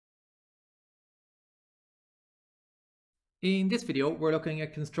In this video, we're looking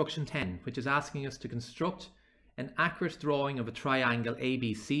at construction 10, which is asking us to construct an accurate drawing of a triangle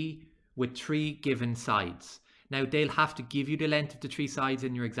ABC with 3 given sides. Now, they'll have to give you the length of the 3 sides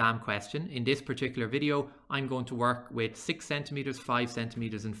in your exam question. In this particular video, I'm going to work with 6 centimeters, 5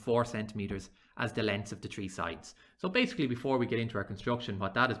 centimeters, and 4 centimeters as the lengths of the 3 sides. So basically, before we get into our construction,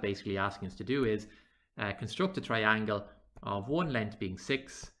 what that is basically asking us to do is construct a triangle of one length being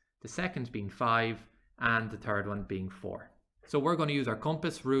 6, the second being 5, and the third one being 4. So we're going to use our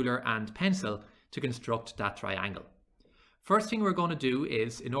compass, ruler, and pencil to construct that triangle. First thing we're going to do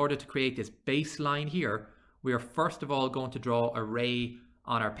is, in order to create this baseline here, we are first of all going to draw a ray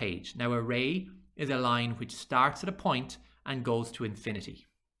on our page. Now, a ray is a line which starts at a point and goes to infinity.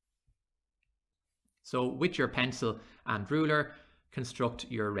 So with your pencil and ruler, construct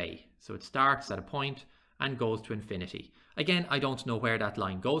your ray. So it starts at a point and goes to infinity. Again, I don't know where that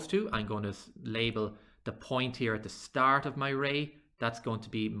line goes to. I'm going to label the point here at the start of my ray. That's going to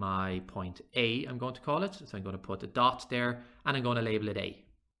be my point A, I'm going to call it. So I'm going to put a dot there and I'm going to label it A.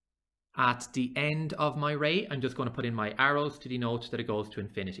 At the end of my ray, I'm just going to put in my arrows to denote that it goes to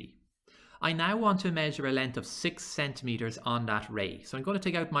infinity. I now want to measure a length of 6 centimeters on that ray. So I'm going to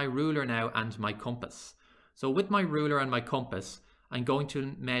take out my ruler now and my compass. So with my ruler and my compass, I'm going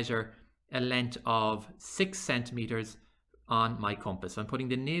to measure a length of 6 centimeters on my compass. So I'm putting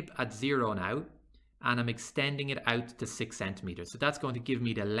the nib at 0 now, and I'm extending it out to 6 centimeters. So that's going to give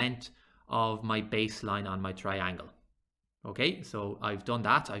me the length of my baseline on my triangle. Okay, so I've done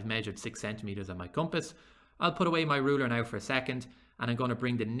that. I've measured 6 centimeters on my compass. I'll put away my ruler now for a second, and I'm going to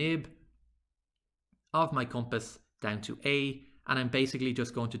bring the nib of my compass down to A, and I'm basically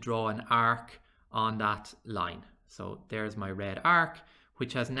just going to draw an arc on that line. So there's my red arc,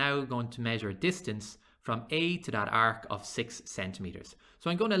 which has now going to measure a distance from A to that arc of 6 centimeters. So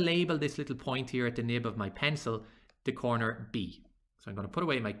I'm going to label this little point here at the nib of my pencil the corner B. So I'm going to put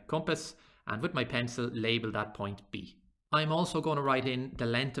away my compass and with my pencil label that point B. I'm also going to write in the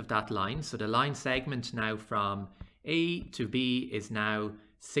length of that line. So the line segment now from A to B is now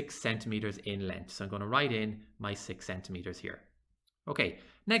 6 centimeters in length. So I'm going to write in my 6 centimeters here. Okay,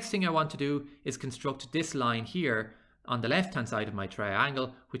 next thing I want to do is construct this line here on the left hand side of my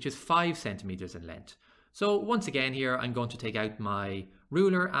triangle, which is 5 centimeters in length. So once again here, I'm going to take out my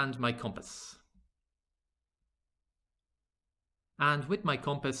ruler and my compass. And with my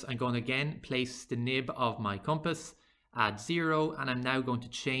compass, I'm going to again place the nib of my compass at 0, and I'm now going to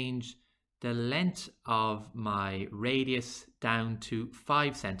change the length of my radius down to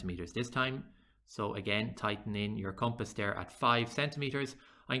 5 centimeters this time. So again, tighten in your compass there at 5 centimeters.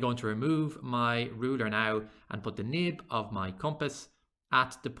 I'm going to remove my ruler now and put the nib of my compass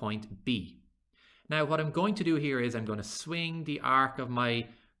at the point B. Now what I'm going to do here is I'm going to swing the arc of my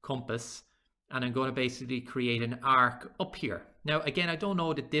compass and I'm going to basically create an arc up here. Now again, I don't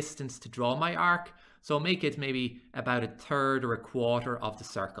know the distance to draw my arc, so make it maybe about 1/3 or 1/4 of the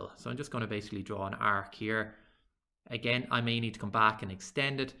circle. So I'm just going to basically draw an arc here. Again, I may need to come back and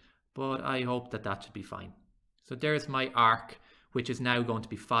extend it, but I hope that that should be fine. So there's my arc, which is now going to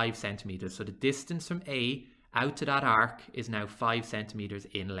be 5 centimeters. So the distance from A out to that arc is now 5 centimeters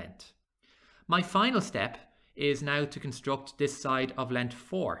in length. My final step is now to construct this side of length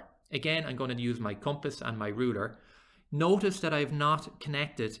 4. Again, I'm going to use my compass and my ruler. Notice that I've not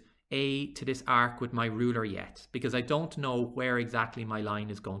connected A to this arc with my ruler yet, because I don't know where exactly my line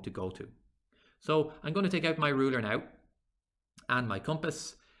is going to go to. So I'm going to take out my ruler now and my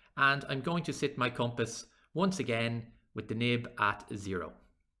compass, and I'm going to sit my compass once again with the nib at 0.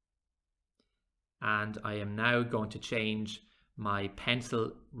 And I am now going to change my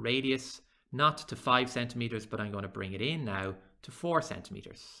pencil radius, not to 5 centimeters, but I'm going to bring it in now to 4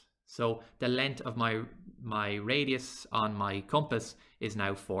 centimeters. So the length of my radius on my compass is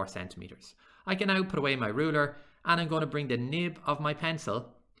now 4 centimeters. I can now put away my ruler and I'm going to bring the nib of my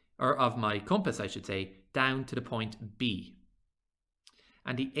pencil, or of my compass I should say, down to the point B.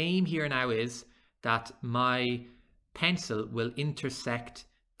 And the aim here now is that my pencil will intersect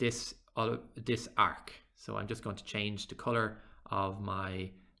this arc. So I'm just going to change the color of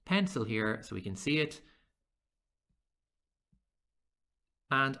my pencil here so we can see it.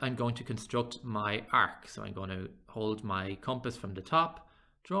 And I'm going to construct my arc. So I'm going to hold my compass from the top,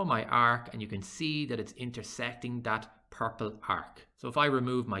 draw my arc, and you can see that it's intersecting that purple arc. So if I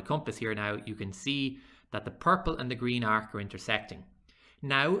remove my compass here now, you can see that the purple and the green arc are intersecting.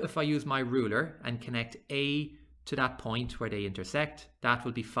 Now, if I use my ruler and connect A to that point where they intersect, that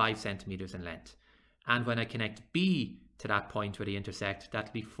will be 5 centimeters in length. And when I connect B to that point where they intersect,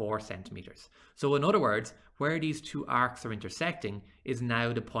 that'll be 4 centimeters. So in other words, where these two arcs are intersecting is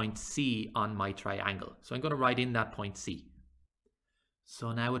now the point C on my triangle. So I'm going to write in that point C.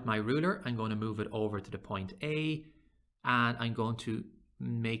 So now with my ruler, I'm going to move it over to the point A, and I'm going to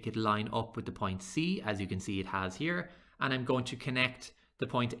make it line up with the point C, as you can see it has here, and I'm going to connect the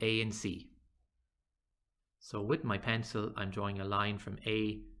point A and C. So with my pencil, I'm drawing a line from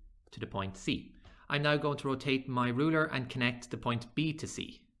A to the point C. I'm now going to rotate my ruler and connect the point B to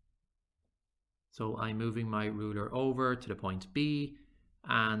C. So I'm moving my ruler over to the point B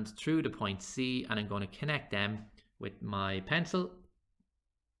and through the point C, and I'm going to connect them with my pencil.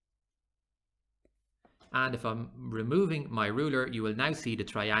 And if I'm removing my ruler, you will now see the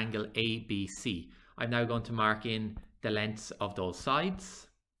triangle ABC. I'm now going to mark in the lengths of those sides.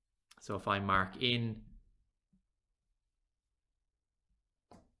 So if I mark in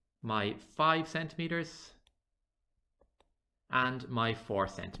my 5 centimeters and my 4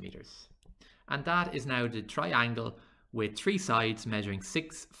 centimeters. And that is now the triangle with 3 sides measuring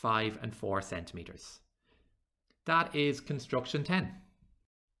 6, 5 and 4 centimeters. That is construction 10.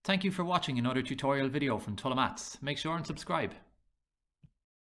 Thank you for watching another tutorial video from Tulla Maths. Make sure and subscribe.